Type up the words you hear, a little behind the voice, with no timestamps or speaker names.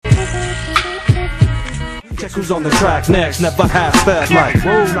Check who's on the track next. Never half-fed like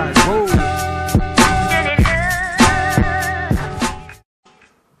whoa, like whoa.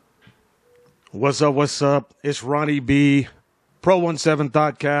 What's up? What's up? It's Ronnie B, Pro 17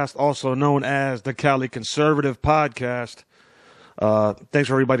 Thoughtcast, also known as the Cali Conservative Podcast. Thanks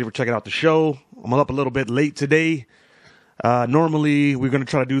for everybody for checking out the show. I'm up a little bit late today. Normally, we're going to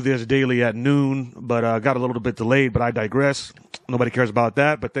try to do this daily at noon, but got a little bit delayed, but I digress. Nobody cares about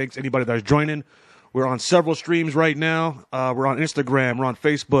that, but thanks anybody that's joining. We're on several streams right now. We're on Instagram. We're on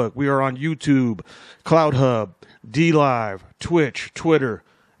Facebook. We are on YouTube, Cloud Hub, D-Live, Twitch, Twitter,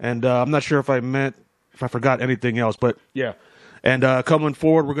 and I'm not sure if I forgot anything else, but yeah. And coming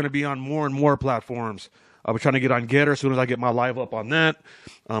forward, we're going to be on more and more platforms. We're trying to get on Getter as soon as I get my live up on that.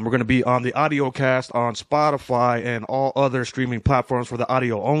 We're going to be on the audio cast on Spotify and all other streaming platforms for the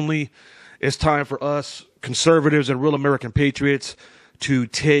audio only. It's time for us, conservatives and real American patriots, to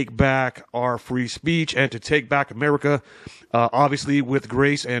take back our free speech and to take back America, obviously with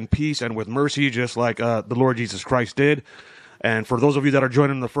grace and peace and with mercy, just like the Lord Jesus Christ did. And for those of you that are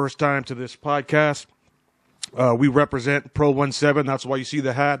joining the first time to this podcast, we represent Pro 17. That's why you see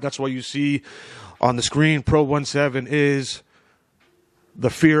the hat. That's why you see on the screen, Pro 17 is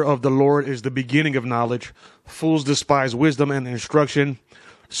the fear of the Lord is the beginning of knowledge. Fools despise wisdom and instruction.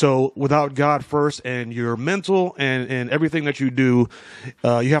 So without God first and your mental and everything that you do,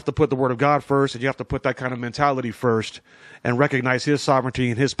 you have to put the word of God first, and you have to put that kind of mentality first and recognize his sovereignty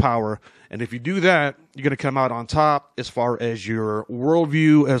and his power. And if you do that, you're going to come out on top as far as your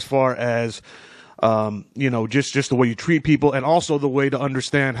worldview, as far as just the way you treat people, and also the way to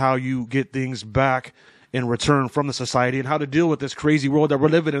understand how you get things back in return from the society and how to deal with this crazy world that we're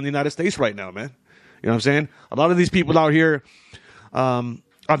living in the United States right now, man. You know what I'm saying? A lot of these people out here,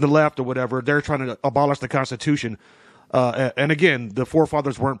 on the left or whatever, they're trying to abolish the Constitution. And again, the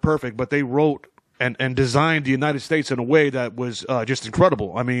forefathers weren't perfect, but they wrote and designed the United States in a way that was just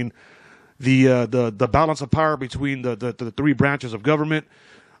incredible. I mean, the balance of power between the three branches of government,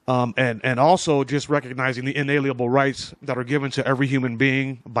 and also just recognizing the inalienable rights that are given to every human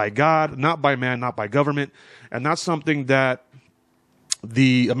being by God, not by man, not by government. And that's something that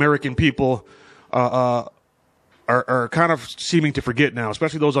the American people are kind of seeming to forget now,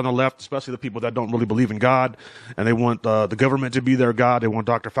 especially those on the left, especially the people that don't really believe in God, and they want the government to be their God. They want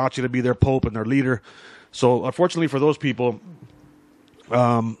Dr. Fauci to be their pope and their leader. So unfortunately for those people,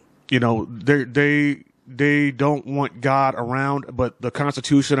 they don't want God around, but the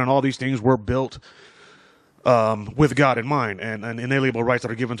Constitution and all these things were built with God in mind, and inalienable rights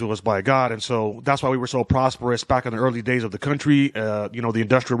that are given to us by God. And so that's why we were so prosperous back in the early days of the country, the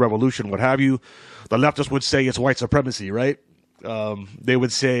Industrial Revolution, what have you. The leftists would say it's white supremacy, right? They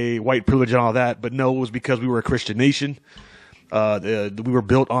would say white privilege and all that, but no, it was because we were a Christian nation. We were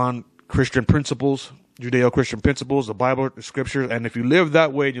built on Christian principles, Judeo-Christian principles, the Bible, the scriptures, and if you live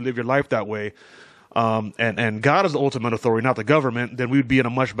that way and you live your life that way, and God is the ultimate authority, not the government, then we would be in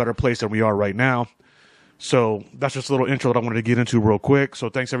a much better place than we are right now. So that's just a little intro that I wanted to get into real quick. So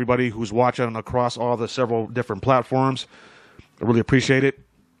thanks everybody who's watching across all the several different platforms. I really appreciate it.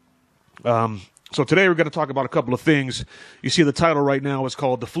 So today we're going to talk about a couple of things. You see the title right now is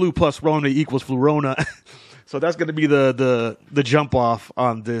called "The Flu Plus Rona Equals Flurona." So that's going to be the jump off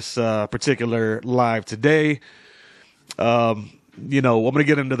on this particular live today. I'm going to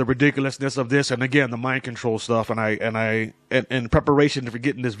get into the ridiculousness of this, and again, the mind control stuff. And I in preparation for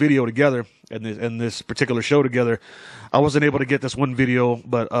getting this video together and this particular show together, I wasn't able to get this one video,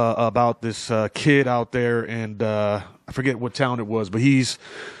 but about this kid out there, and I forget what town it was, but he's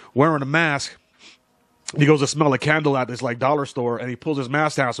wearing a mask. He goes to smell a candle at this dollar store, and he pulls his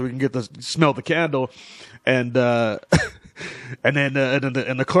mask down so he can get to smell the candle, and and then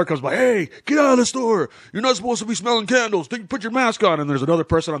the clerk comes by, "Hey, get out of the store! You're not supposed to be smelling candles. Put your mask on." And there's another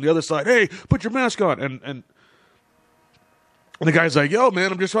person on the other side, "Hey, put your mask on." And the guy's like, "Yo,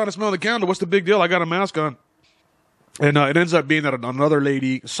 man, I'm just trying to smell the candle. What's the big deal? I got a mask on." And it ends up being that another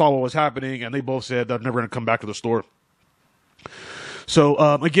lady saw what was happening, and they both said they're never going to come back to the store. So,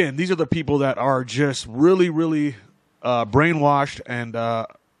 again, these are the people that are just really, really brainwashed, and,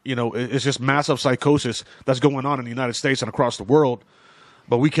 it's just massive psychosis that's going on in the United States and across the world.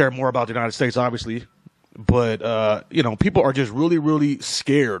 But we care more about the United States, obviously. But, people are just really, really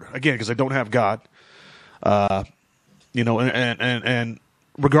scared, again, because they don't have God. And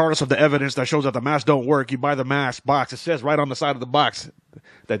regardless of the evidence that shows that the masks don't work, you buy the mask box. It says right on the side of the box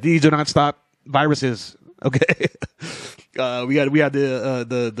that these do not stop viruses. Okay. We had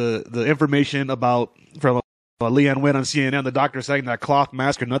the information about from Leanne Wynn on CNN, the doctor saying that cloth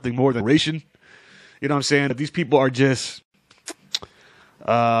masks are nothing more than ration. You know what I'm saying? These people are just,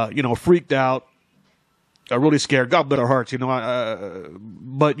 freaked out. really scared. God bless their hearts,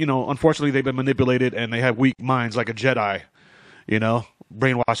 but unfortunately they've been manipulated and they have weak minds like a Jedi,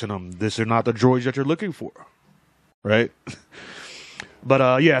 brainwashing them. This are not the droids that you're looking for, right?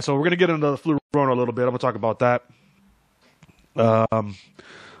 But yeah, so we're gonna get into the Flurona a little bit. I'm gonna talk about that.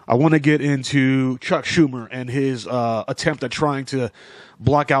 I want to get into Chuck Schumer and his attempt at trying to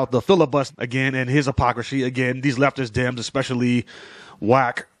block out the filibuster again, and his hypocrisy again. These leftist Dems, especially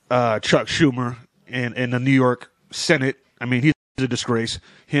whack Chuck Schumer in the New York Senate. I mean, he's a disgrace.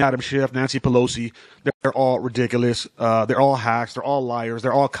 Him, Adam Schiff, Nancy Pelosi, they're all ridiculous. They're all hacks. They're all liars.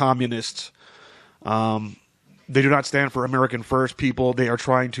 They're all communists. They do not stand for American first people. They are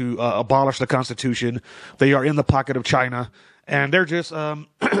trying to abolish the Constitution. They are in the pocket of China. And they're just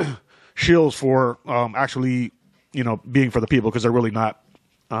shills for actually, being for the people, because they're really not.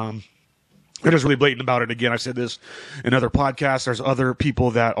 They're just really blatant about it. Again, I said this in other podcasts. There's other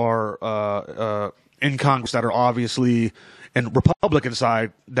people that are in Congress that are obviously in Republican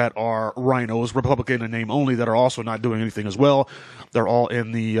side that are rhinos, Republican in name only, that are also not doing anything as well. They're all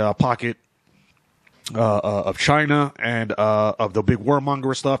in the pocket of China and of the big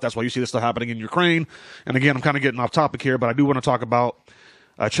warmonger stuff. That's why you see this stuff happening in Ukraine. And again, I'm kind of getting off topic here, but I do want to talk about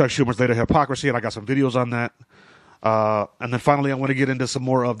Chuck Schumer's later hypocrisy, and I got some videos on that. And then finally, I want to get into some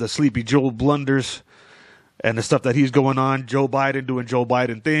more of the Sleepy Joe blunders and the stuff that he's going on. Joe Biden doing Joe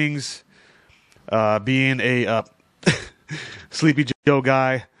Biden things, being a Sleepy Joe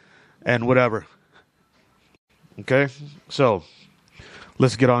guy, and whatever. Okay, so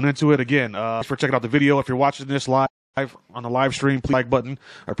let's get on into it. Again, for checking out the video. If you're watching this live on the live stream, please like button.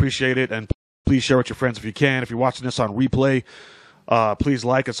 I appreciate it, and please share with your friends if you can. If you're watching this on replay, please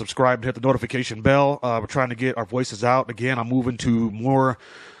like and subscribe and hit the notification bell. We're trying to get our voices out. Again, I'm moving to more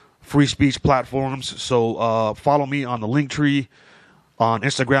free speech platforms, so follow me on the Linktree on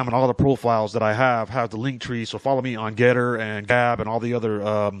Instagram, and all the profiles that I have the Linktree. So follow me on Getter and Gab and all the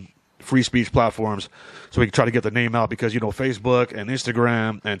other free speech platforms, so we can try to get the name out, because Facebook and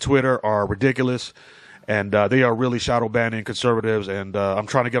Instagram and Twitter are ridiculous, and they are really shadow banning conservatives. And I'm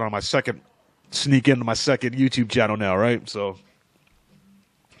trying to get on sneak into my second YouTube channel now, right? So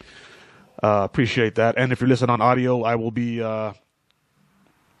appreciate that. And if you're listening on audio, I will be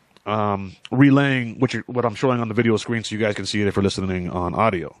relaying what I'm showing on the video screen, so you guys can see it if you're listening on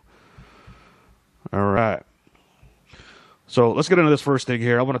audio. All right. So let's get into this first thing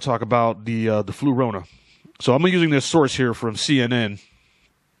here. I want to talk about the Flurona. So I'm using this source here from CNN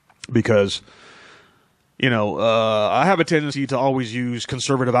because, I have a tendency to always use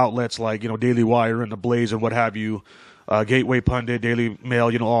conservative outlets like, Daily Wire and The Blaze and what have you, Gateway Pundit, Daily Mail,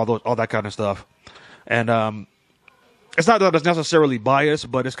 all that kind of stuff. And it's not that it's necessarily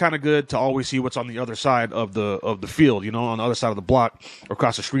biased, but it's kind of good to always see what's on the other side of the field, on the other side of the block or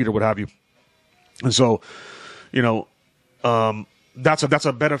across the street or what have you. And so, that's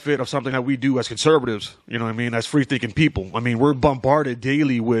a benefit of something that we do as conservatives, as free thinking people. I mean, we're bombarded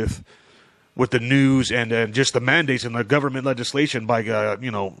daily with the news and just the mandates and the government legislation by, the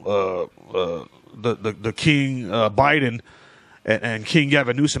King Biden and King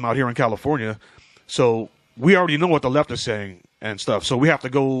Gavin Newsom out here in California. So we already know what the left is saying and stuff. So we have to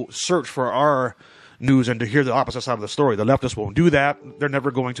go search for our news and to hear the opposite side of the story. The leftists won't do that. They're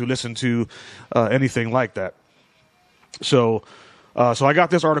never going to listen to anything like that. So I got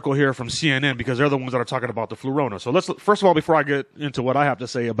this article here from CNN because they're the ones that are talking about the Flurona. So let's, first of all, before I get into what I have to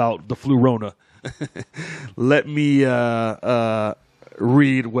say about the Flurona, let me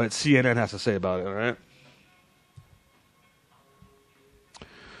read what CNN has to say about it, all right?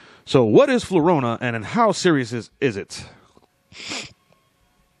 So what is Flurona, and how serious is it?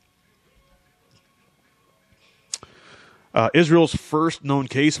 Israel's first known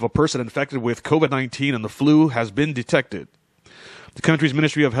case of a person infected with COVID-19 and the flu has been detected. The country's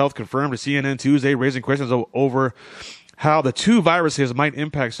Ministry of Health confirmed to CNN Tuesday, raising questions over how the two viruses might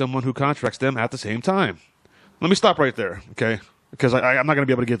impact someone who contracts them at the same time. Let me stop right there, okay? Because I'm not going to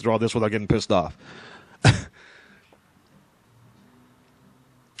be able to get through all this without getting pissed off.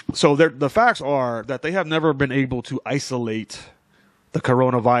 So the facts are that they have never been able to isolate the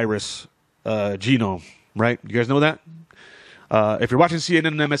coronavirus genome, right? You guys know that? If you're watching CNN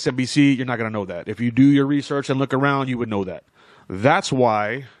and MSNBC, you're not going to know that. If you do your research and look around, you would know that. That's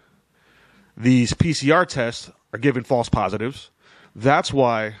why these PCR tests are giving false positives. That's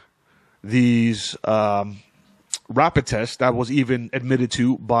why these rapid tests that was even admitted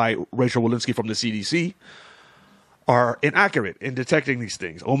to by Rachel Walensky from the CDC are inaccurate in detecting these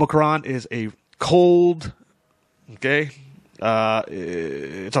things. Omicron is a cold, okay?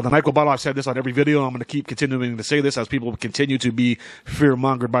 It's on the NyQuil bottle. I've said this on every video. I'm going to keep continuing to say this as people continue to be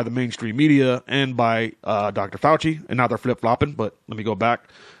fear-mongered by the mainstream media and by Dr. Fauci. And now they're flip-flopping. But let me go back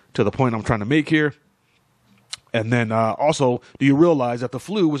to the point I'm trying to make here. And then also, do you realize that the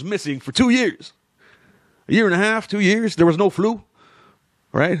flu was missing for 2 years? A year and a half, 2 years, there was no flu,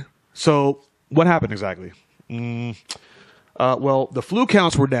 right? So what happened exactly? Well, the flu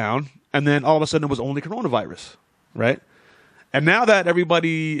counts were down, and then all of a sudden it was only coronavirus, right? And now that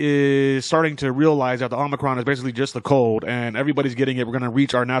everybody is starting to realize that the Omicron is basically just a cold, and everybody's getting it, we're going to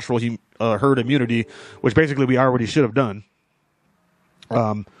reach our natural herd immunity, which basically we already should have done.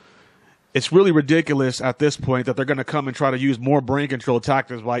 It's really ridiculous at this point that they're going to come and try to use more brain control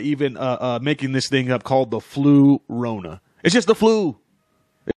tactics by even making this thing up called the Flurona. It's just the flu.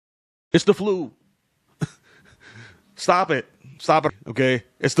 It's the flu. Stop it. Stop it. Okay?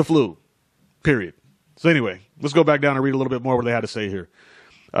 It's the flu. Period. So anyway, let's go back down and read a little bit more what they had to say here.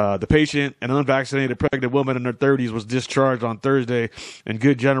 The patient, an unvaccinated pregnant woman in her 30s, was discharged on Thursday in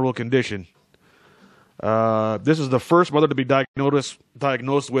good general condition. This is the first mother to be diagnosed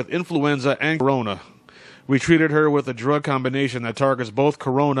with influenza and corona. We treated her with a drug combination that targets both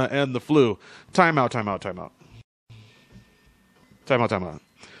corona and the flu. Time out.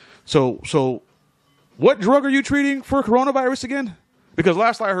 So what drug are you treating for coronavirus again? Because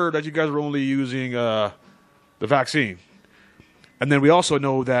last I heard that you guys were only using the vaccine. And then we also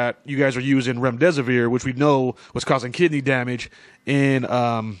know that you guys are using remdesivir, which we know was causing kidney damage in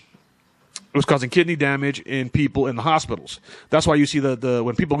people in the hospitals. That's why you see the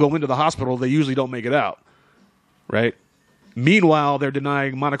when people go into the hospital, they usually don't make it out, right? Meanwhile, they're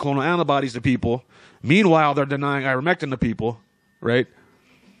denying monoclonal antibodies to people. Meanwhile, they're denying ivermectin to people, right?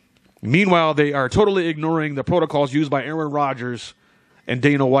 Meanwhile, they are totally ignoring the protocols used by Aaron Rodgers and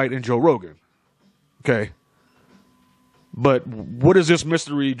Dana White and Joe Rogan. Okay. But what is this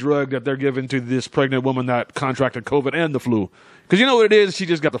mystery drug that they're giving to this pregnant woman that contracted COVID and the flu? Because you know what it is? She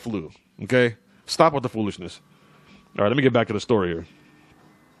just got the flu. Okay? Stop with the foolishness. All right, let me get back to the story here.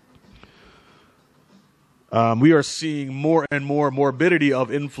 We are seeing more and more morbidity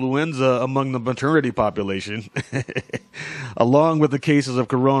of influenza among the maternity population, along with the cases of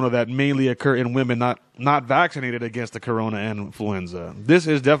corona that mainly occur in women not vaccinated against the corona and influenza. This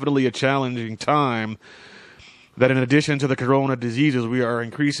is definitely a challenging time that in addition to the corona diseases, we are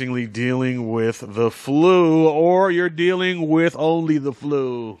increasingly dealing with the flu, or you're dealing with only the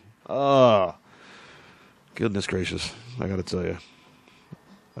flu. Goodness gracious, I got to tell you.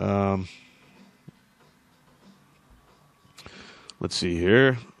 Let's see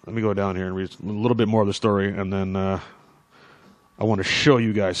here. Let me go down here and read a little bit more of the story, and then I want to show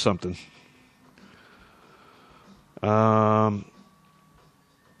you guys something.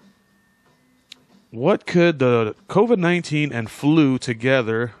 What could the COVID-19 and flu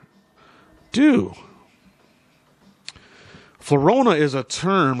together do? Flurona is a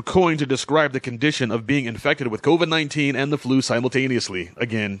term coined to describe the condition of being infected with COVID-19 and the flu simultaneously.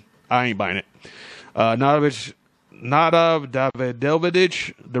 Again, I ain't buying it. Nadav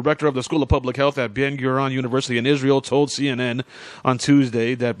Davidovich, director of the School of Public Health at Ben-Gurion University in Israel, told CNN on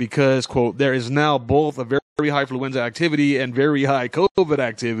Tuesday that because, quote, there is now both a very high influenza activity and very high COVID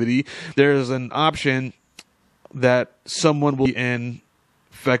activity, there is an option that someone will be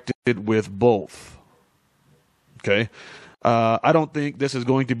infected with both. Okay? I don't think this is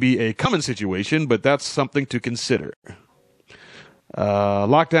going to be a common situation, but that's something to consider.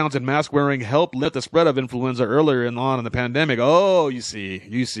 Lockdowns and mask wearing helped limit the spread of influenza earlier on in the pandemic. Oh, you see.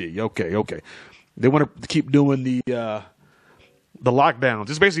 Okay. They want to keep doing the lockdowns.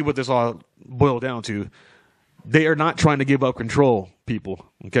 This is basically what this all boiled down to. They are not trying to give up control, people.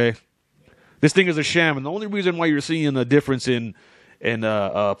 Okay, this thing is a sham, and the only reason why you're seeing a difference in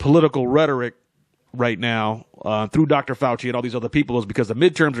political rhetoric right now through Dr. Fauci and all these other people is because the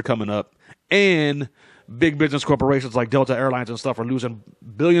midterms are coming up, and big business corporations like Delta Airlines and stuff are losing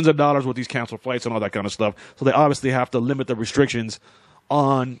billions of dollars with these canceled flights and all that kind of stuff. So they obviously have to limit the restrictions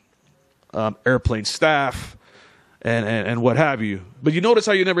on airplane staff and what have you. But you notice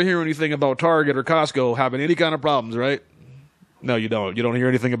how you never hear anything about Target or Costco having any kind of problems, right? No, you don't. You don't hear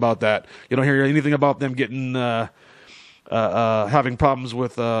anything about that. You don't hear anything about them getting having problems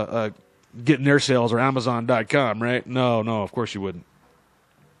with getting their sales or Amazon.com, right? No, of course you wouldn't.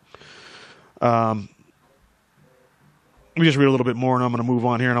 Let me just read a little bit more, and I'm going to move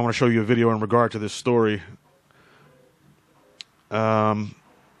on here, and I want to show you a video in regard to this story.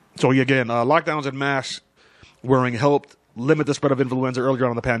 So again, lockdowns and mask wearing helped limit the spread of influenza earlier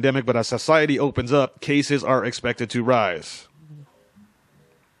on in the pandemic, but as society opens up, cases are expected to rise.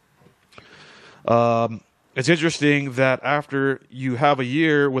 it's interesting that after you have a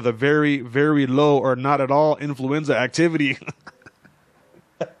year with a very, very low or not at all influenza activity,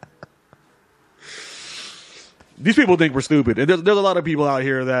 these people think we're stupid. And there's a lot of people out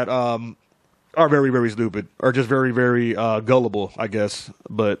here that are very, very stupid, or just very, very gullible, I guess.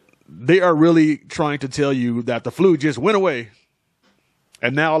 But they are really trying to tell you that the flu just went away.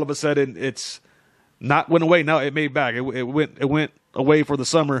 And now all of a sudden it's not went away. Now it made back. It went away for the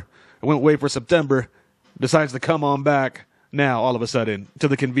summer. It went away for September. Decides to come on back now all of a sudden to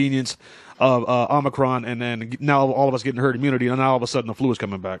the convenience of Omicron. And then now all of us getting herd immunity. And now all of a sudden the flu is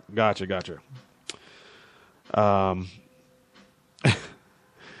coming back. Gotcha.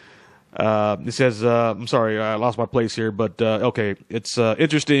 It says, I'm sorry, I lost my place here, but okay. It's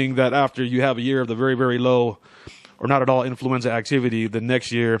interesting that after you have a year of the very, very low or not at all influenza activity, the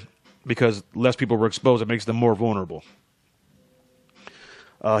next year, because less people were exposed, it makes them more vulnerable.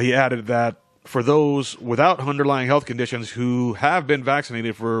 He added that for those without underlying health conditions who have been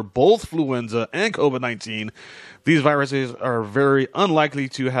vaccinated for both fluenza and COVID-19, these viruses are very unlikely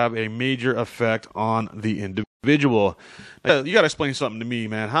to have a major effect on the individual. You got to explain something to me,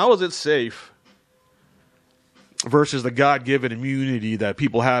 man. How is it safe versus the God-given immunity that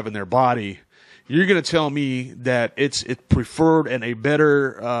people have in their body? You're going to tell me that it's preferred and a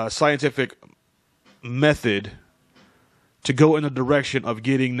better scientific method to go in the direction of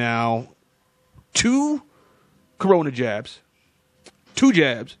getting now 2 corona jabs, 2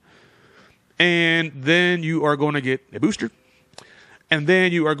 jabs, and then you are going to get a booster, and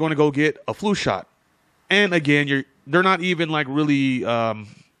then you are going to go get a flu shot. And again, they're not even like really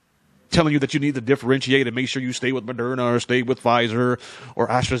telling you that you need to differentiate and make sure you stay with Moderna or stay with Pfizer or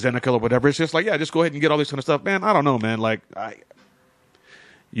AstraZeneca or whatever. It's just like, yeah, just go ahead and get all this kind of stuff. Man, I don't know, man. Like,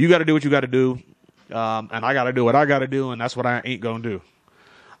 you got to do what you got to do, and I got to do what I got to do, and that's what I ain't going to do.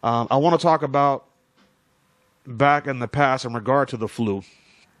 I want to talk about back in the past in regard to the flu.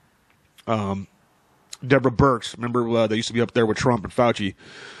 Deborah Birx, remember they used to be up there with Trump and Fauci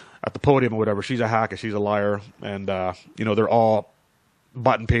at the podium or whatever. She's a hack and she's a liar, and they're all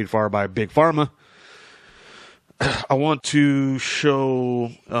bought and paid for by Big Pharma. I want to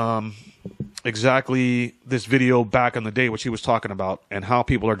show exactly this video back in the day, what she was talking about, and how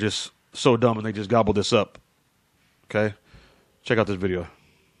people are just so dumb and they just gobble this up. Okay? Check out this video.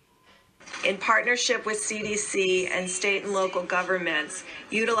 In partnership with CDC and state and local governments,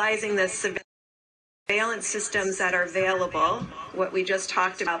 utilizing the surveillance systems that are available, what we just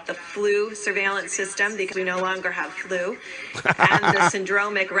talked about, the flu surveillance system, because we no longer have flu, and the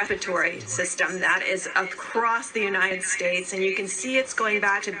syndromic respiratory system that is across the United States, and you can see it's going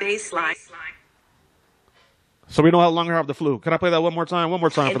back to baseline. So we no longer have the flu. Can I play that one more time? One more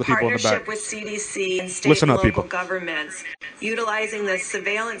time for the people in the back. In partnership with CDC and state and local governments, utilizing the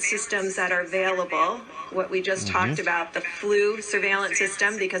surveillance systems that are available, what we just talked about, the flu surveillance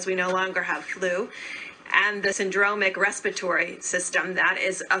system, because we no longer have flu, and the syndromic respiratory system that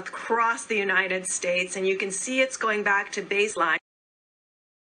is across the United States, and you can see it's going back to baseline.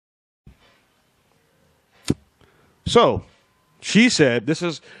 So, she said, "This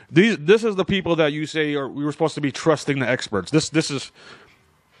is the people that you say we were supposed to be trusting the experts. This is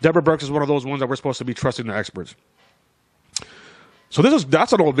Deborah Birx is one of those ones that we're supposed to be trusting the experts." So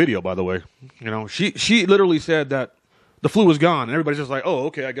that's an old video, by the way. She literally said that the flu was gone, and everybody's just like, "Oh,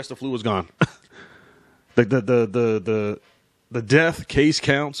 okay, I guess the flu was gone." the death case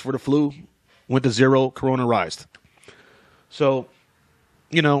counts for the flu went to 0. Corona rised. So,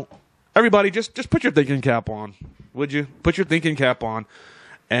 everybody just put your thinking cap on. Would you? Put your thinking cap on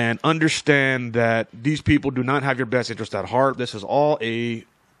and understand that these people do not have your best interest at heart. This is all a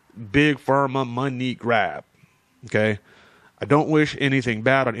big pharma money grab. Okay? I don't wish anything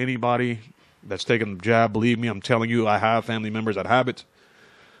bad on anybody that's taking the jab. Believe me, I'm telling you, I have family members that have it.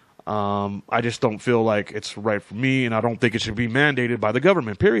 I just don't feel like it's right for me, and I don't think it should be mandated by the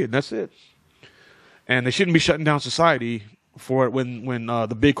government, period. That's it. And they shouldn't be shutting down society for it when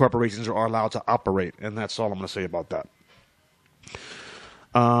the big corporations are allowed to operate, and that's all I'm going to say about that.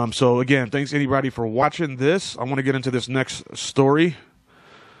 So again, thanks anybody for watching this. I want to get into this next story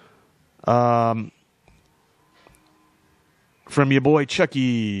from your boy Chuck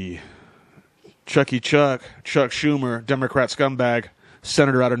Schumer, Democrat scumbag,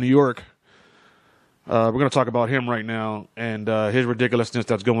 senator out of New York. We're going to talk about him right now and his ridiculousness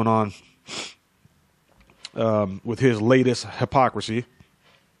that's going on with his latest hypocrisy.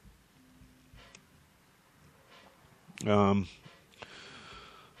 Bear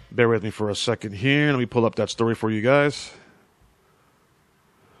with me for a second here. Let me pull up that story for you guys.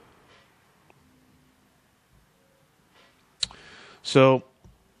 So,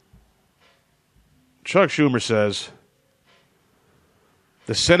 Chuck Schumer says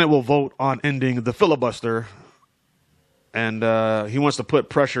the Senate will vote on ending the filibuster, and he wants to put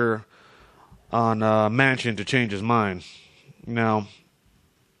pressure on Manchin to change his mind. Now,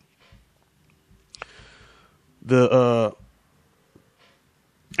 as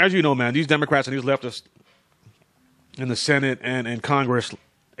you know, man, these Democrats and these leftists in the Senate and in Congress,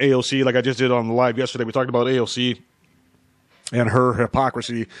 AOC, like I just did on the live yesterday, we talked about AOC and her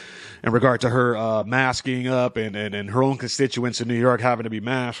hypocrisy in regard to her masking up and her own constituents in New York having to be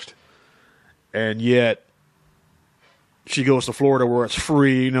masked. And yet she goes to Florida where it's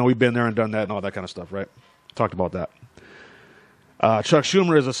free. You know, we've been there and done that and all that kind of stuff, right? Talked about that. Chuck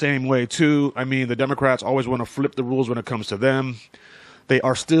Schumer is the same way, too. I mean, the Democrats always want to flip the rules when it comes to them. They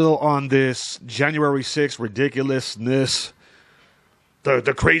are still on this January 6th ridiculousness,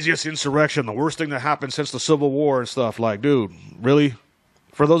 the craziest insurrection, the worst thing that happened since the Civil War and stuff. Like, dude, really?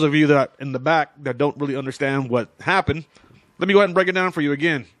 For those of you that in the back that don't really understand what happened, let me go ahead and break it down for you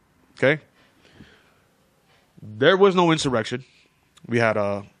again, okay? There was no insurrection. We had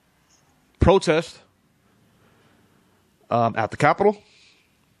a protest at the Capitol.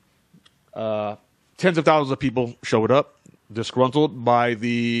 Tens of thousands of people showed up, disgruntled by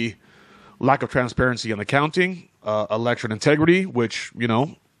the lack of transparency in accounting, election integrity, which, you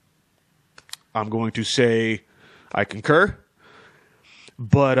know, I'm going to say I concur.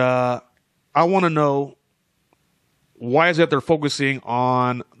 But I want to know, why is it they're focusing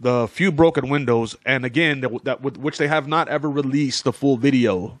on the few broken windows, and again, that with which they have not ever released the full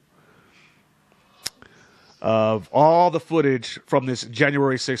video of all the footage from this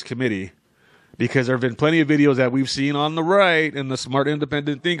January 6th committee, because there have been plenty of videos that we've seen on the right and the smart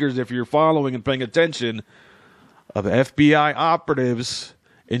independent thinkers, if you're following and paying attention, of FBI operatives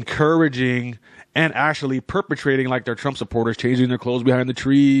encouraging and actually perpetrating like they're Trump supporters, changing their clothes behind the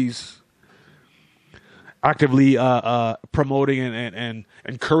trees, actively promoting and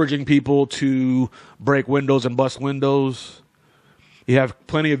encouraging people to break windows and bust windows. You have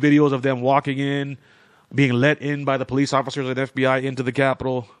plenty of videos of them walking in, being let in by the police officers at FBI into the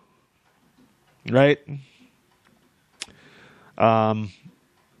Capitol. Right?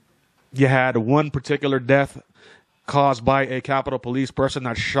 You had one particular death caused by a Capitol Police person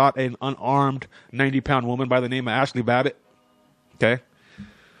that shot an unarmed 90-pound woman by the name of Ashley Babbitt. Okay?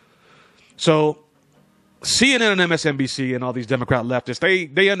 So CNN and MSNBC and all these Democrat leftists,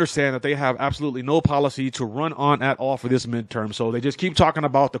 they understand that they have absolutely no policy to run on at all for this midterm. So they just keep talking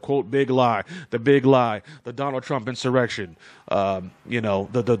about the, quote, big lie, the Donald Trump insurrection, you know,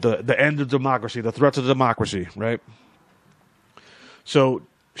 the end of democracy, the threat to democracy, right? So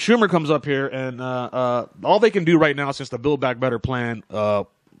Schumer comes up here, and all they can do right now, since the Build Back Better plan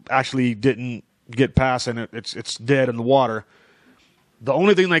actually didn't get passed and it's dead in the water, the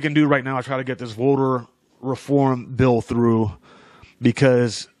only thing they can do right now is try to get this voter reform bill through,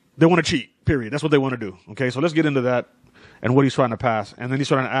 because they want to cheat, period. That's what they want to do. Okay, so let's get into that and what he's trying to pass. And then he's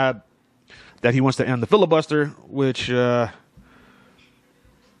trying to add that he wants to end the filibuster, which where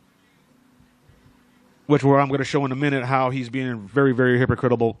I'm going to show in a minute how he's being very, very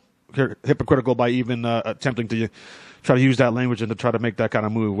hypocritical by even attempting to try to use that language and to try to make that kind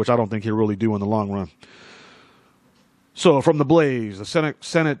of move, which I don't think he'll really do in the long run. So, from the Blaze, the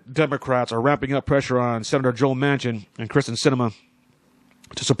Senate Democrats are ramping up pressure on Senator Joe Manchin and Kristen Sinema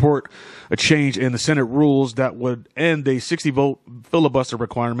to support a change in the Senate rules that would end a 60-vote filibuster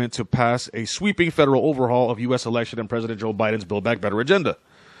requirement to pass a sweeping federal overhaul of U.S. election and President Joe Biden's Build Back Better agenda.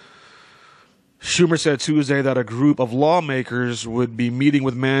 Schumer said Tuesday that a group of lawmakers would be meeting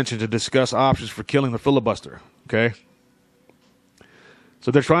with Manchin to discuss options for killing the filibuster. Okay? So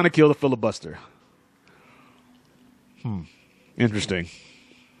they're trying to kill the filibuster. Interesting.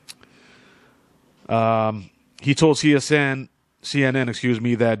 He told CNN,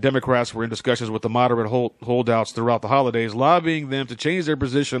 that Democrats were in discussions with the moderate holdouts throughout the holidays, lobbying them to change their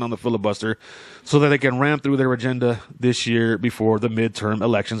position on the filibuster so that they can ram through their agenda this year before the midterm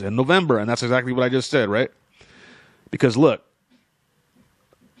elections in November. And that's exactly what I just said, right? Because look,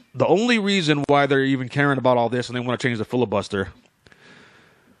 the only reason why they're even caring about all this and they want to change the filibuster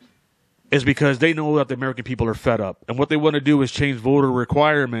is because they know that the American people are fed up. And what they want to do is change voter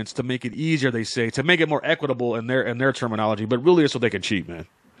requirements to make it easier, they say, to make it more equitable in their terminology, but really it's so they can cheat, man.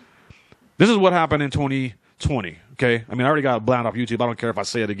 This is what happened in 2020, okay? I mean, I already got it blown off YouTube. I don't care if I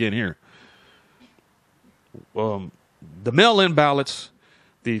say it again here. The mail-in ballots,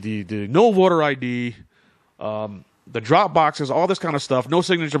 the no voter ID, the drop boxes, all this kind of stuff, no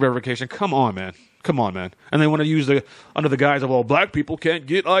signature verification. Come on, man. And they want to use under the guise of, well, black people can't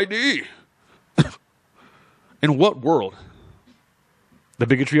get ID. In what world The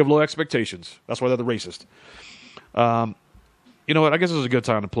bigotry of low expectations. That's why they're the racist. You know what? I guess this is a good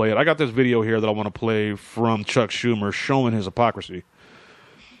time to play it. I got this video here that I want to play from Chuck Schumer showing his hypocrisy.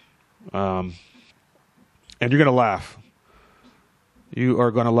 And you're going to laugh. You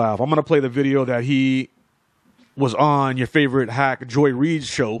are going to laugh. I'm going to play the video that he was on your favorite hack, Joy Reid's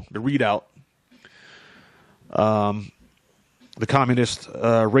show, The Readout. The communist,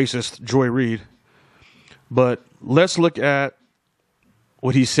 racist Joy Reid. But let's look at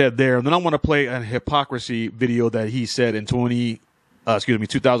what he said there. And then I want to play a hypocrisy video that he said in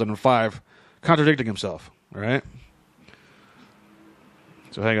 2005, contradicting himself. All right.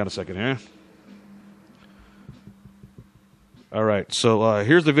 So hang on a second here. All right. So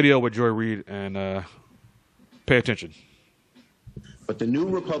here's the video with Joy Reid, and pay attention. But the new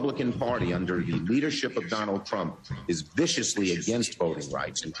Republican Party under the leadership of Donald Trump is viciously against voting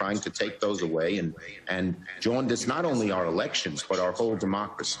rights and trying to take those away and jaundice not only our elections, but our whole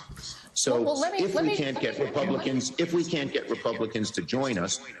democracy. So if we can't get Republicans to join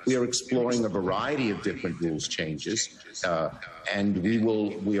us, we are exploring a variety of different rules changes. And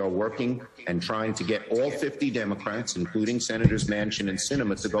we are working and trying to get all 50 Democrats, including Senators Manchin and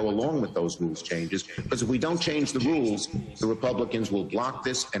Sinema, to go along with those rules changes. Because if we don't change the rules, the Republicans will block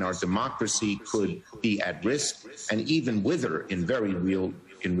this, and our democracy could be at risk and even wither in real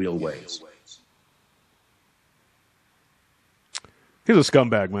ways. He's a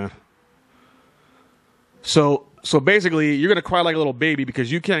scumbag, man. So basically, you're going to cry like a little baby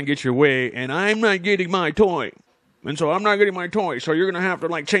because you can't get your way, and I'm not getting my toy. And so I'm not getting my toy, so you're going to have to,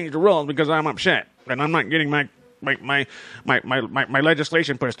 like, change the rules because I'm upset. And I'm not getting my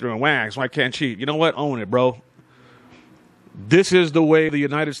legislation pushed through and whacked, so I can't cheat. You know what? Own it, bro. This is the way the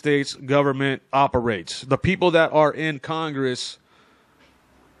United States government operates. The people that are in Congress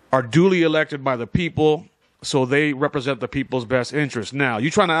are duly elected by the people, so they represent the people's best interest. Now,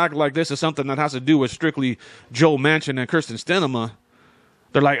 you trying to act like this is something that has to do with strictly Joe Manchin and Kirsten Sinema.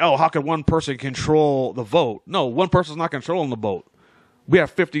 They're like, oh, how can one person control the vote? No, one person's not controlling the vote. We have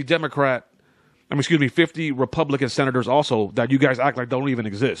 50 Republican senators also that you guys act like don't even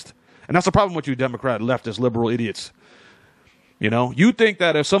exist. And that's the problem with you Democrat, leftist, liberal idiots. You know, you think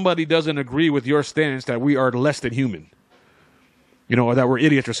that if somebody doesn't agree with your stance that we are less than human, you know, or that we're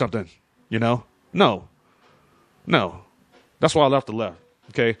idiots or something, you know? No. That's why I left the left.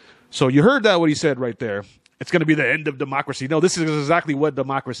 Okay. So you heard that, what he said right there. It's going to be the end of democracy. No, this is exactly what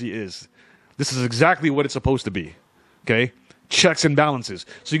democracy is. This is exactly what it's supposed to be. Okay. Checks and balances.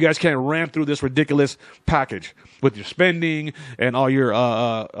 So you guys can't ram through this ridiculous package with your spending and all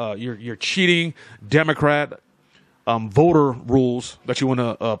your cheating Democrat voter rules that you want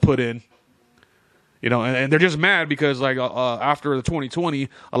to put in. You know, and they're just mad because, like, after the 2020,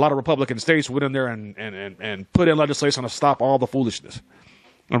 a lot of Republican states went in there and put in legislation to stop all the foolishness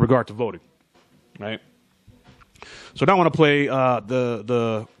in regard to voting, right? So now I want to play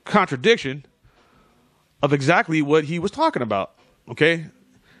the contradiction of exactly what he was talking about, okay?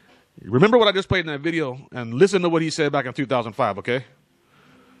 Remember what I just played in that video, and listen to what he said back in 2005, okay?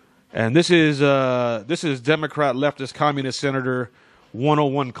 And this is Democrat, leftist, communist Senator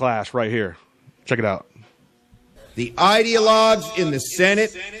 101 class right here. Check it out. The ideologues in the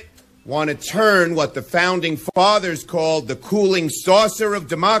Senate want to turn what the founding fathers called the cooling saucer of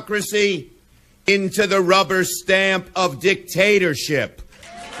democracy into the rubber stamp of dictatorship.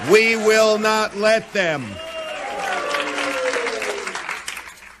 We will not let them.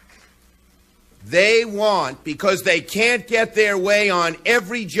 They want, because they can't get their way on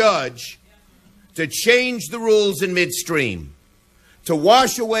every judge, to change the rules in midstream, to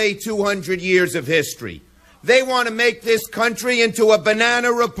wash away 200 years of history. They want to make this country into a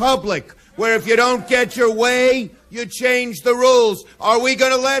banana republic, where if you don't get your way, you change the rules. Are we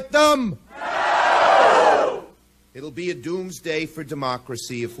going to let them? No! It'll be a doomsday for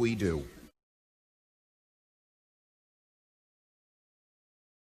democracy if we do.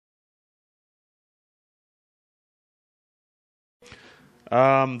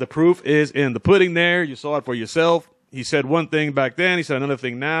 The proof is in the pudding there. You saw it for yourself. He said one thing back then. He said another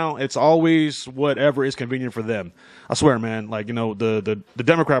thing now. It's always whatever is convenient for them. I swear, man. Like, you know, the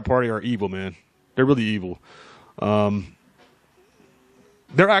Democrat Party are evil, man. They're really evil.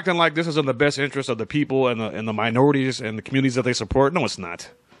 They're acting like this is in the best interest of the people and the minorities and the communities that they support. No, it's not.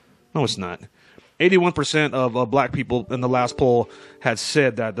 No, it's not. 81% of black people in the last poll had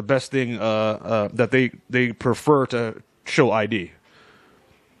said that the best thing that they prefer to show ID.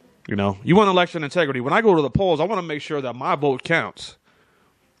 You know, you want election integrity. When I go to the polls, I want to make sure that my vote counts,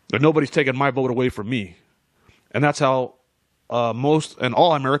 that nobody's taking my vote away from me. And that's how most and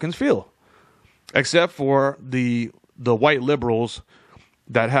all Americans feel, except for the white liberals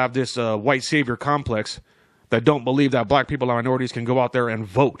that have this white savior complex that don't believe that black people and minorities can go out there and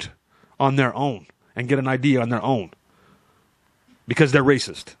vote on their own and get an idea on their own because they're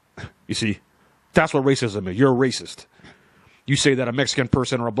racist. You see, that's what racism is. You're a racist. You say that a Mexican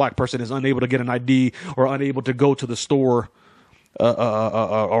person or a black person is unable to get an ID or unable to go to the store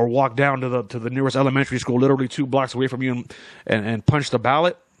or walk down to the nearest elementary school, literally 2 blocks away from you, and punch the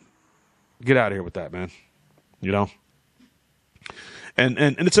ballot. Get out of here with that, man. You know. And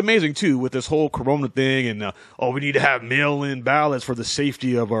it's amazing too with this whole Corona thing, and we need to have mail-in ballots for the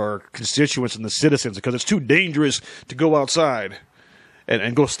safety of our constituents and the citizens because it's too dangerous to go outside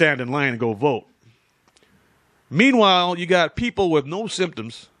and go stand in line and go vote. Meanwhile, you got people with no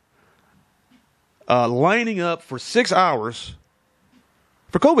symptoms lining up for 6 hours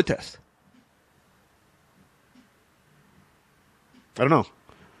for COVID tests. I don't know.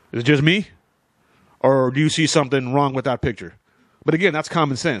 Is it just me? Or do you see something wrong with that picture? But again, that's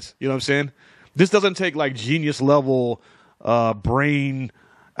common sense. You know what I'm saying? This doesn't take like genius level brain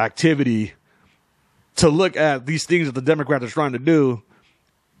activity to look at these things that the Democrats are trying to do.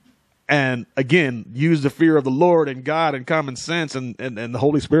 And again, use the fear of the Lord and God and common sense and the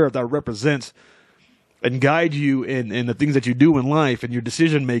Holy Spirit that represents and guide you in the things that you do in life and your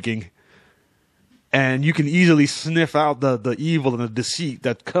decision making. And you can easily sniff out the evil and the deceit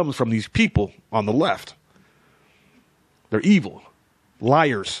that comes from these people on the left. They're evil,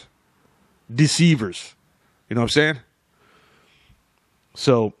 liars, deceivers. You know what I'm saying?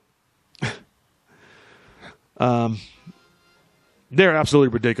 So, they're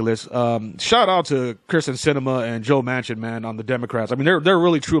absolutely ridiculous. Shout out to Kristen Sinema and Joe Manchin, man, on the Democrats. I mean, they're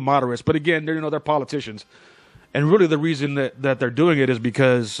really true moderates, but again, they're politicians, and really the reason that they're doing it is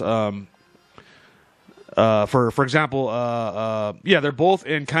because, for example, they're both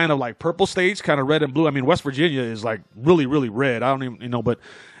in kind of like purple states, kind of red and blue. I mean, West Virginia is like really, really red. I don't even,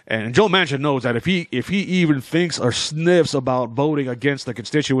 and Joe Manchin knows that if he even thinks or sniffs about voting against the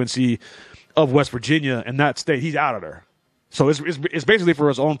constituency of West Virginia in that state, he's out of there. So it's basically for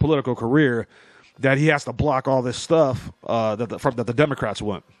his own political career that he has to block all this stuff that the Democrats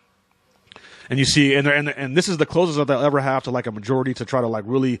want. And you see, and this is the closest that they'll ever have to like a majority to try to like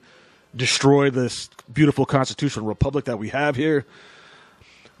really destroy this beautiful constitutional republic that we have here.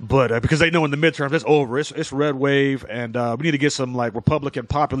 But because they know in the midterms it's over, it's red wave, and we need to get some like Republican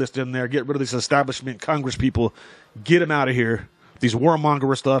populists in there, get rid of these establishment Congress people, get them out of here. These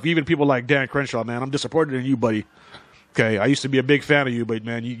warmonger stuff, even people like Dan Crenshaw, man, I'm disappointed in you, buddy. Okay, I used to be a big fan of you, but,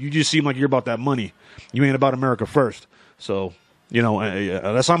 man, you just seem like you're about that money. You ain't about America first. So,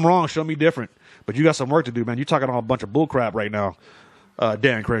 unless I'm wrong, show me different. But you got some work to do, man. You're talking a bunch of bullcrap right now,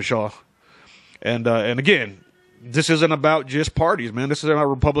 Dan Crenshaw. And again, this isn't about just parties, man. This isn't about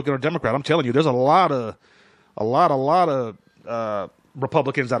Republican or Democrat. I'm telling you, there's a lot of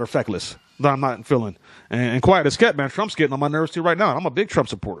Republicans that are feckless that I'm not feeling. And quiet as kept, man. Trump's getting on my nerves, too, right now. I'm a big Trump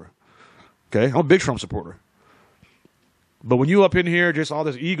supporter. Okay? I'm a big Trump supporter. But when you up in here, just all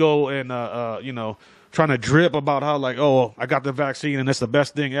this ego and, trying to drip about how like, oh, I got the vaccine and it's the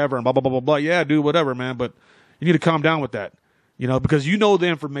best thing ever and blah, blah, blah, blah, blah. Yeah, dude, whatever, man. But you need to calm down with that, because you know the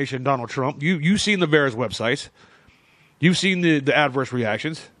information, Donald Trump. You've seen the various websites. You've seen the adverse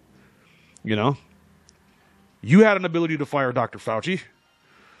reactions. You had an ability to fire Dr. Fauci.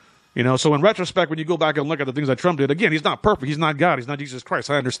 So in retrospect, when you go back and look at the things that Trump did, again, he's not perfect. He's not God. He's not Jesus Christ.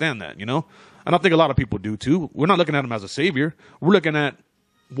 I understand that, And I think a lot of people do, too. We're not looking at him as a savior. We're looking at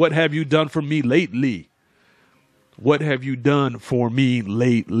what have you done for me lately? What have you done for me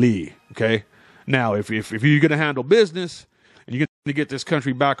lately? Okay? Now, if you're going to handle business and you're going to get this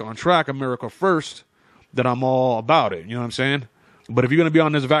country back on track, America first, then I'm all about it. You know what I'm saying? But if you're going to be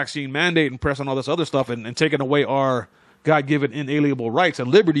on this vaccine mandate and pressing all this other stuff and taking away our God-given inalienable rights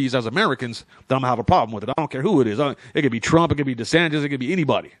and liberties as Americans, then I'm going to have a problem with it. I don't care who it is. It could be Trump. It could be DeSantis. It could be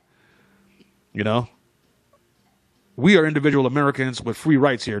anybody. We are individual Americans with free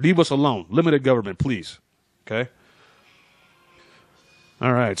rights here. Leave us alone. Limited government, please. Okay?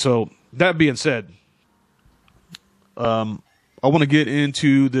 All right. So that being said, I want to get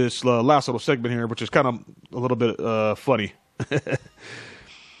into this last little segment here, which is kind of a little bit funny.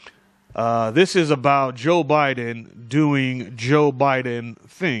 This is about Joe Biden doing Joe Biden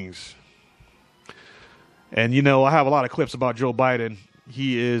things. And, I have a lot of clips about Joe Biden.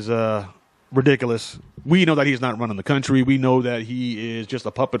 He is ridiculous. We know that he's not running the country. We know that he is just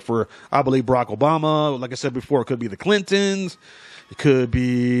a puppet for, I believe, Barack Obama. Like I said before, it could be the Clintons. It could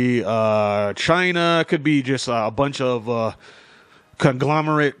be China. It could be just a bunch of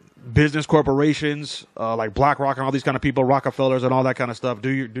conglomerate business corporations like BlackRock and all these kind of people, Rockefellers and all that kind of stuff.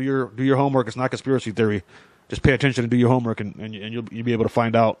 Do your homework. It's not conspiracy theory. Just pay attention and do your homework, and you'll be able to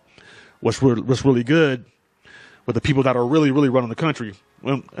find out what's really good with the people that are really running the country.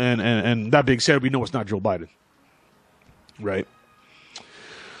 And that being said, we know it's not Joe Biden, right?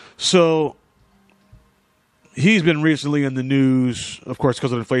 So he's been recently in the news, of course,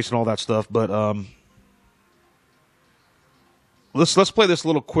 because of inflation and all that stuff. But let's play this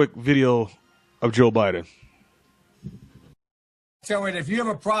little quick video of Joe Biden. So if you have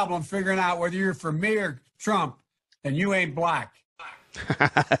a problem figuring out whether you're for me or Trump, then you ain't black.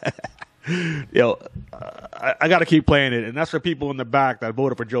 Yo, I got to keep playing it, and that's for people in the back that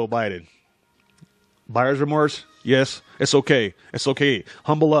voted for Joe Biden. Buyer's remorse? Yes, it's okay. It's okay.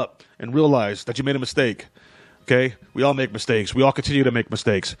 Humble up and realize that you made a mistake. Okay? We all make mistakes. We all continue to make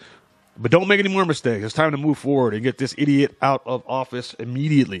mistakes. But don't make any more mistakes. It's time to move forward and get this idiot out of office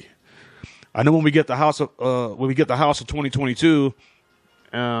immediately. I know when we get the House in 2022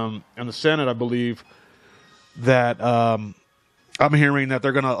 and the Senate, I believe that I'm hearing that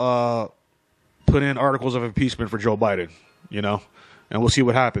they're going to put in articles of impeachment for Joe Biden, you know, and we'll see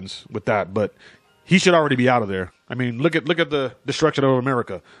what happens with that. But he should already be out of there. I mean, look at the destruction of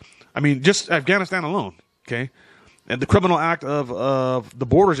America. I mean, just Afghanistan alone, okay? And the criminal act of the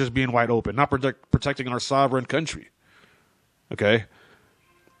borders just being wide open, not protecting our sovereign country, okay?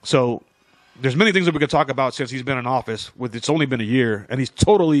 So there's many things that we could talk about since he's been in office. It's only been a year, and he's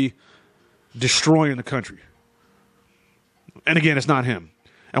totally destroying the country. And again, it's not him.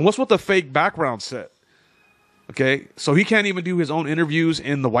 And what's with the fake background set? Okay, so he can't even do his own interviews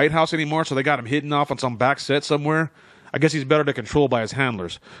in the White House anymore, so they got him hidden off on some back set somewhere. I guess he's better to control by his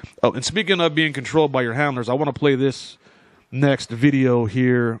handlers. Oh, and speaking of being controlled by your handlers, I want to play this next video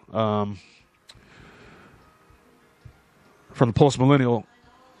here from the Post Millennial.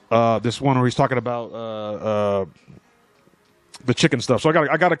 This one where he's talking about the chicken stuff. So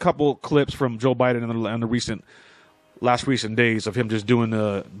I got a couple clips from Joe Biden in the last recent days of him just doing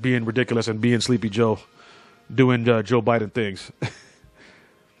being ridiculous and being Sleepy Joe, doing Joe Biden things.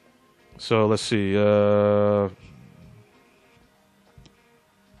 So let's see.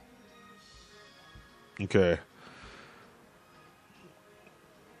 Okay.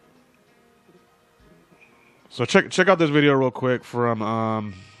 So check out this video real quick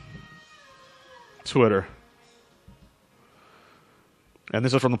from Twitter. And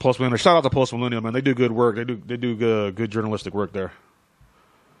this is from the Post Millennial. Shout out to Post Millennial, man. They do good work. They do good journalistic work there.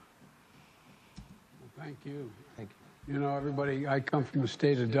 Well, thank you. You know, everybody, I come from the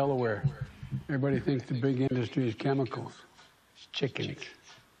state of Delaware. Everybody thinks the big industry is chemicals. It's chickens.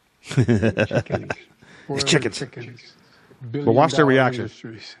 Chickens. It's chickens. But watch their reaction.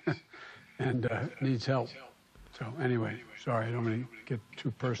 And needs help. So anyway, sorry, I don't want to get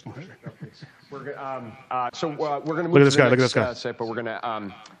too personal here. We're going to move Look at this to guy. the Look at this guy. set, but we're going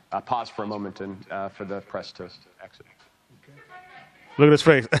to pause for a moment and for the press to exit. Look at his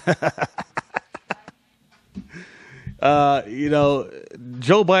face. You know,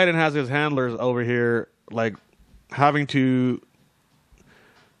 Joe Biden has his handlers over here, like, having to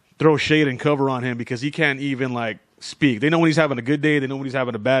throw shade and cover on him because he can't even, like, speak. They know when he's having a good day. They know when he's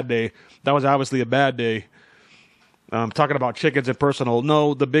having a bad day. That was obviously a bad day. Talking about chickens and personal.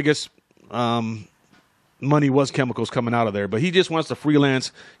 No, the biggest money was chemicals coming out of there. But he just wants to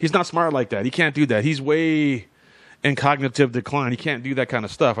freelance. He's not smart like that. He can't do that. He's way in cognitive decline. He can't do that kind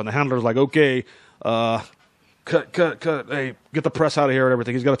of stuff. And the handler's like, okay, cut. Hey, get the press out of here and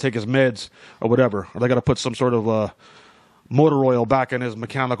everything. He's got to take his meds or whatever. Or they got to put some sort of motor oil back in his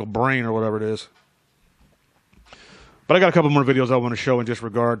mechanical brain or whatever it is. But I got a couple more videos I want to show in just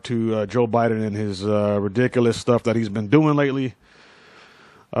regard to Joe Biden and his ridiculous stuff that he's been doing lately.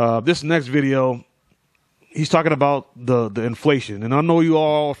 This next video, he's talking about the inflation. And I know you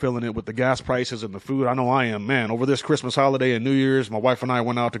all are feeling it with the gas prices and the food. I know I am. Man, over this Christmas holiday and New Year's, my wife and I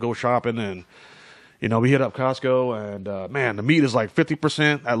went out to go shopping. And, you know, we hit up Costco. And, man, the meat is like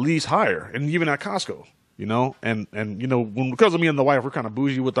 50% at least higher. And even at Costco, you know. And you know, because of me and the wife, we're kind of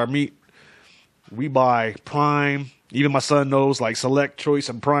bougie with our meat. We buy prime. Even my son knows, like, select, choice,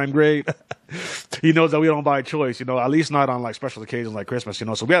 and prime grade. He knows that we don't buy choice, you know, at least not on, like, special occasions like Christmas, you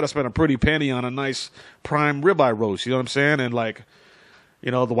know. So we had to spend a pretty penny on a nice prime ribeye roast, you know what I'm saying? And, like,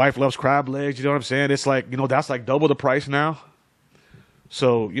 you know, the wife loves crab legs, you know what I'm saying? It's like, you know, that's like double the price now.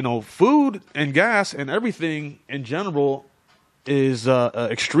 So, you know, food and gas and everything in general is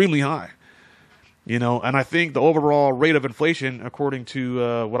extremely high. You know, and I think the overall rate of inflation, according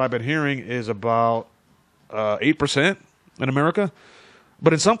to what I've been hearing, is about 8% in America.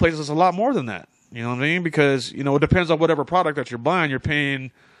 But in some places, it's a lot more than that. You know what I mean? Because, you know, it depends on whatever product that you're buying. You're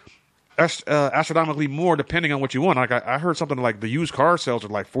paying astronomically more depending on what you want. Like I heard something like the used car sales are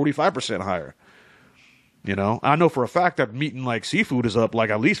like 45% higher. You know, I know for a fact that meat and like seafood is up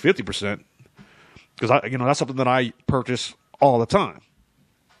like at least 50%, because that's something that I purchase all the time.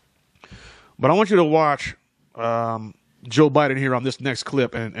 But I want you to watch Joe Biden here on this next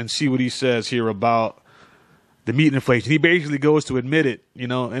clip and see what he says here about the meat inflation. He basically goes to admit it, you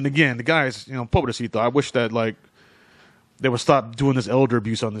know. And again, the guy is, pobrecito. I wish that like they would stop doing this elder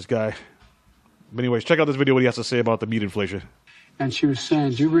abuse on this guy. But anyways, check out this video, what he has to say about the meat inflation. And she was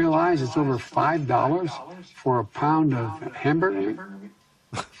saying, do you realize it's over $5 for a pound of hamburger meat?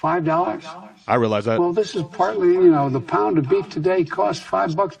 $5? I realize that. Well, this is partly, the pound of beef today costs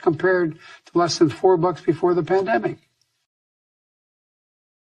 $5 compared to less than $4 before the pandemic.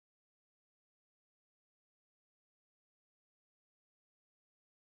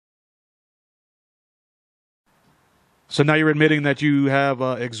 So now you're admitting that you have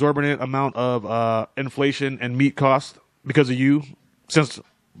an exorbitant amount of inflation and meat cost because of you since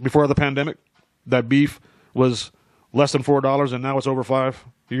before the pandemic, that beef was less than $4 and now it's over $5.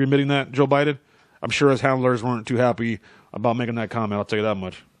 You're admitting that, Joe Biden? I'm sure his handlers weren't too happy about making that comment. I'll tell you that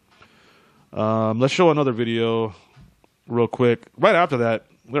much. Let's show another video real quick. Right after that,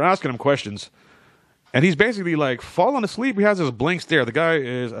 they're asking him questions. And he's basically like falling asleep. He has this blank stare. The guy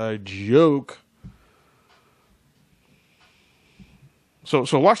is a joke. So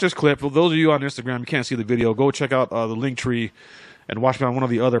watch this clip. For those of you on Instagram, you can't see the video. Go check out the link tree and watch me on one of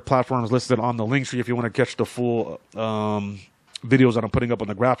the other platforms listed on the link tree if you want to catch the full videos that I'm putting up on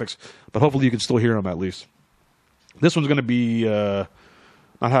the graphics. But hopefully you can still hear them at least. This one's going to be not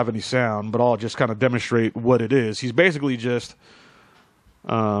have any sound, but I'll just kind of demonstrate what it is. He's basically just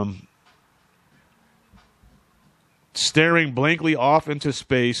staring blankly off into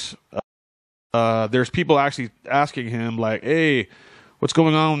space. There's people actually asking him like, hey, what's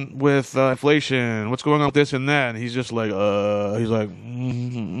going on with inflation? What's going on with this and that? And he's just like, he's like,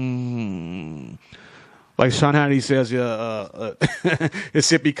 like Sean Hannity says, his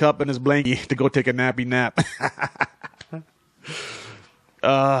sippy cup and his blankie to go take a nappy nap.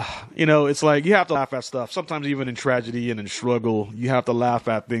 It's like you have to laugh at stuff. Sometimes even in tragedy and in struggle, you have to laugh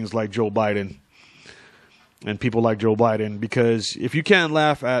at things like Joe Biden and people like Joe Biden, because if you can't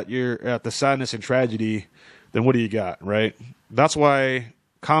laugh at the sadness and tragedy, then what do you got, right? That's why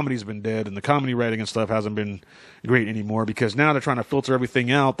comedy's been dead and the comedy writing and stuff hasn't been great anymore, because now they're trying to filter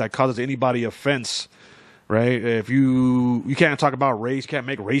everything out that causes anybody offense, right? If you can't talk about race, you can't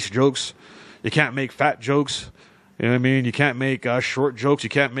make race jokes, you can't make fat jokes, you know what I mean? You can't make short jokes, you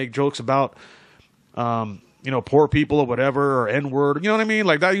can't make jokes about poor people or whatever, or N-word, you know what I mean?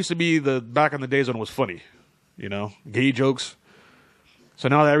 Like that used to be back in the days when it was funny, gay jokes. So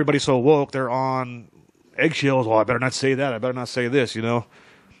now that everybody's so woke, they're on eggshells. Well, I better not say that. I better not say this,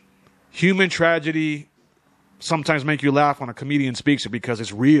 Human tragedy sometimes make you laugh when a comedian speaks it because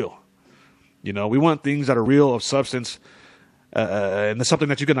it's real. We want things that are real, of substance, and it's something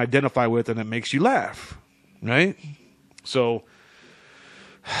that you can identify with and it makes you laugh, right? So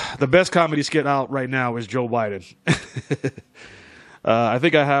the best comedy skit out right now is Joe Biden. I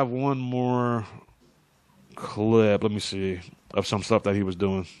think I have one more clip, let me see, of some stuff that he was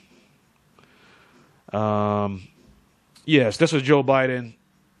doing. Yes, this was Joe Biden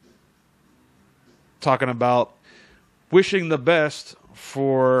talking about wishing the best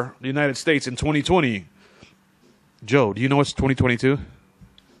for the United States in 2020. Joe, do you know it's 2022?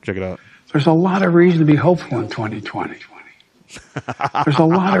 Check it out. There's a lot of reason to be hopeful in 2020. There's a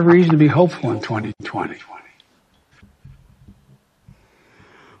lot of reason to be hopeful in 2020.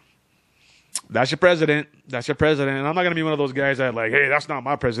 That's your president. That's your president. And I'm not going to be one of those guys that like, hey, that's not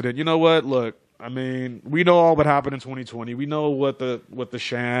my president. You know what? Look, I mean, we know all what happened in 2020. We know what the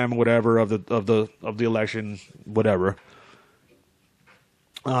sham, whatever, of the election, whatever.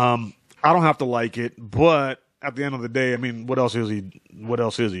 I don't have to like it, but at the end of the day, I mean, what else is he? What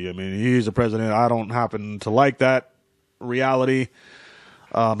else is he? I mean, he's the president. I don't happen to like that reality.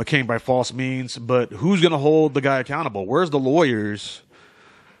 It came by false means, but who's going to hold the guy accountable? Where's the lawyers?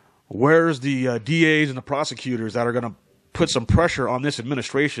 Where's the DAs and the prosecutors that are going to put some pressure on this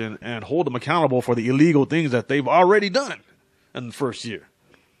administration and hold them accountable for the illegal things that they've already done in the first year?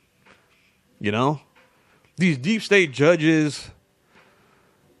 These deep state judges,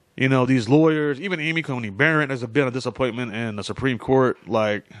 these lawyers, even Amy Coney Barrett has been a disappointment in the Supreme Court.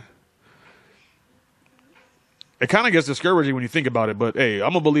 Like, it kind of gets discouraging when you think about it, but hey,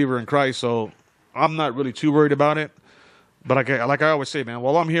 I'm a believer in Christ, so I'm not really too worried about it. But like I always say, man,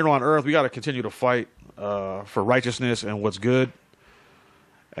 while I'm here on earth, we got to continue to fight for righteousness and what's good.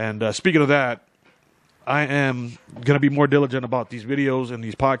 And speaking of that, I am going to be more diligent about these videos and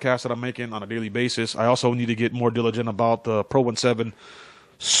these podcasts that I'm making on a daily basis. I also need to get more diligent about the Pro 17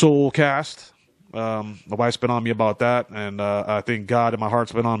 Soulcast. My wife's been on me about that, and I think God in my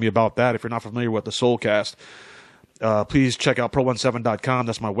heart's been on me about that. If you're not familiar with the Soulcast, please check out pro17.com.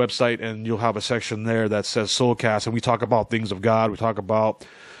 That's my website, and you'll have a section there that says Soulcast, and we talk about things of God. We talk about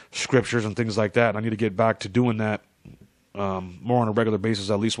scriptures and things like that. And I need to get back to doing that more on a regular basis,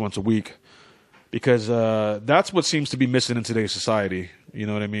 at least once a week, because that's what seems to be missing in today's society. You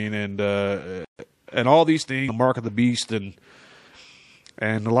know what I mean? And all these things, the mark of the beast, and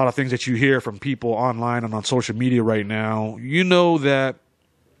a lot of things that you hear from people online and on social media right now, you know that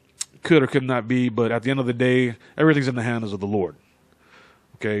could or could not be, but at the end of the day, everything's in the hands of the Lord.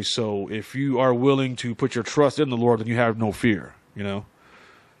 Okay, so if you are willing to put your trust in the Lord, then you have no fear, you know?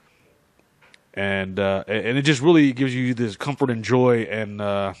 And it just really gives you this comfort and joy and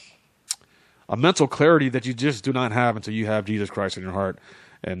a mental clarity that you just do not have until you have Jesus Christ in your heart,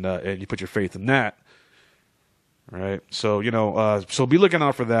 and you put your faith in that. Right. So, so be looking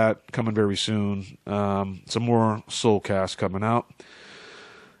out for that coming very soon. Some more Soulcast coming out.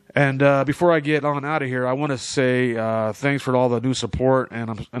 And before I get on out of here, I want to say thanks for all the new support.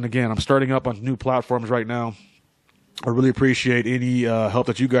 And again, I'm starting up on new platforms right now. I really appreciate any help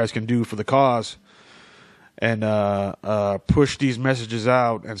that you guys can do for the cause, and push these messages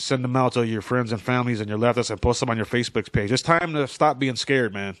out and send them out to your friends and families and your leftists, and post them on your Facebook page. It's time to stop being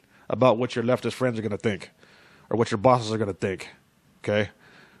scared, man, about what your leftist friends are going to think or what your bosses are going to think. Okay?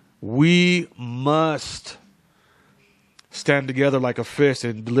 We must stand together like a fist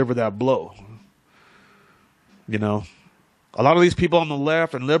and deliver that blow. You know? A lot of these people on the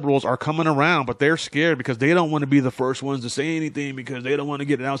left and liberals are coming around, but they're scared because they don't want to be the first ones to say anything, because they don't want to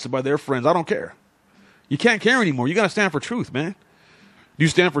get announced by their friends. I don't care. You can't care anymore. You got to stand for truth, man. Do you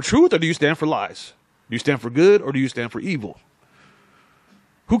stand for truth, or do you stand for lies? Do you stand for good, or do you stand for evil?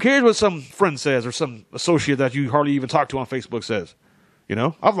 Who cares what some friend says or some associate that you hardly even talk to on Facebook says? You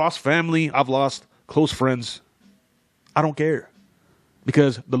know, I've lost family. I've lost close friends. I don't care.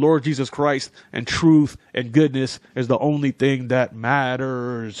 Because the Lord Jesus Christ and truth and goodness is the only thing that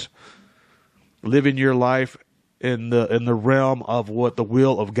matters. Living your life in the realm of what the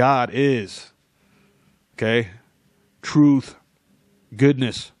will of God is. Okay? Truth,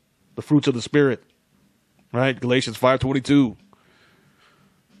 goodness, the fruits of the Spirit. Right? Galatians 5:22.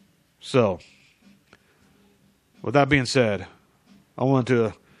 So, with that being said, I want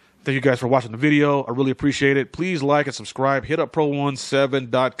to thank you guys for watching the video. I really appreciate it. Please like and subscribe. Hit up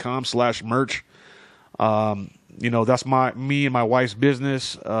pro17.com/merch. That's me and my wife's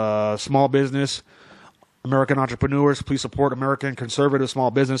business, small business, American entrepreneurs. Please support American conservative small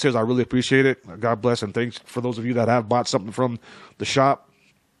businesses. I really appreciate it. God bless, and thanks for those of you that have bought something from the shop.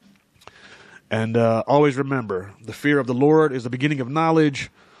 And always remember, the fear of the Lord is the beginning of knowledge.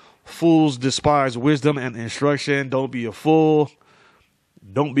 Fools despise wisdom and instruction. Don't be a fool.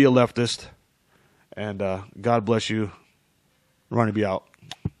 Don't be a leftist. And God bless you. Ronnie B out.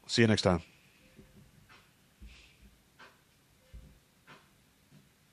 See you next time.